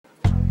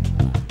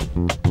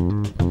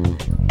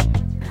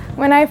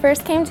When I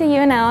first came to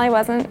UNL, I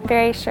wasn't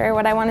very sure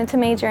what I wanted to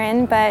major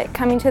in, but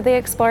coming to the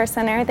Explore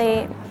Center,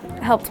 they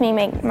helped me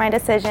make my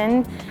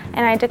decision,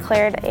 and I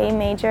declared a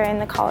major in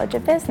the College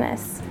of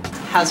Business.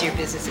 How's your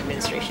business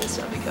administration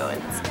stuff going?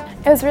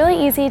 It was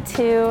really easy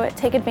to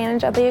take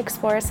advantage of the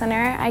Explore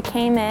Center. I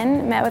came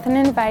in, met with an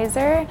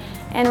advisor,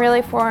 and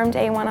really formed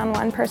a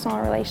one-on-one personal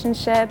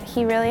relationship.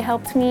 He really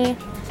helped me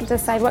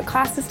decide what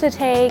classes to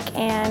take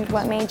and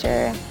what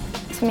major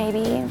to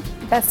maybe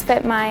best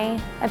fit my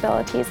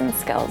abilities and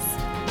skills.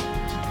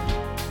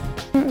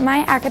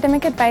 My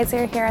academic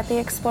advisor here at the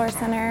Explore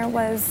Center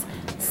was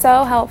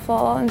so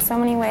helpful in so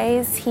many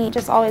ways. He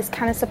just always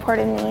kind of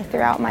supported me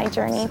throughout my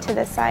journey to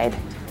decide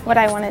what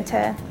I wanted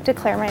to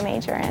declare my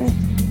major in.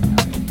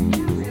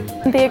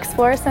 The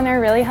Explore Center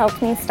really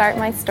helped me start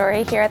my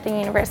story here at the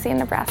University of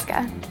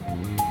Nebraska.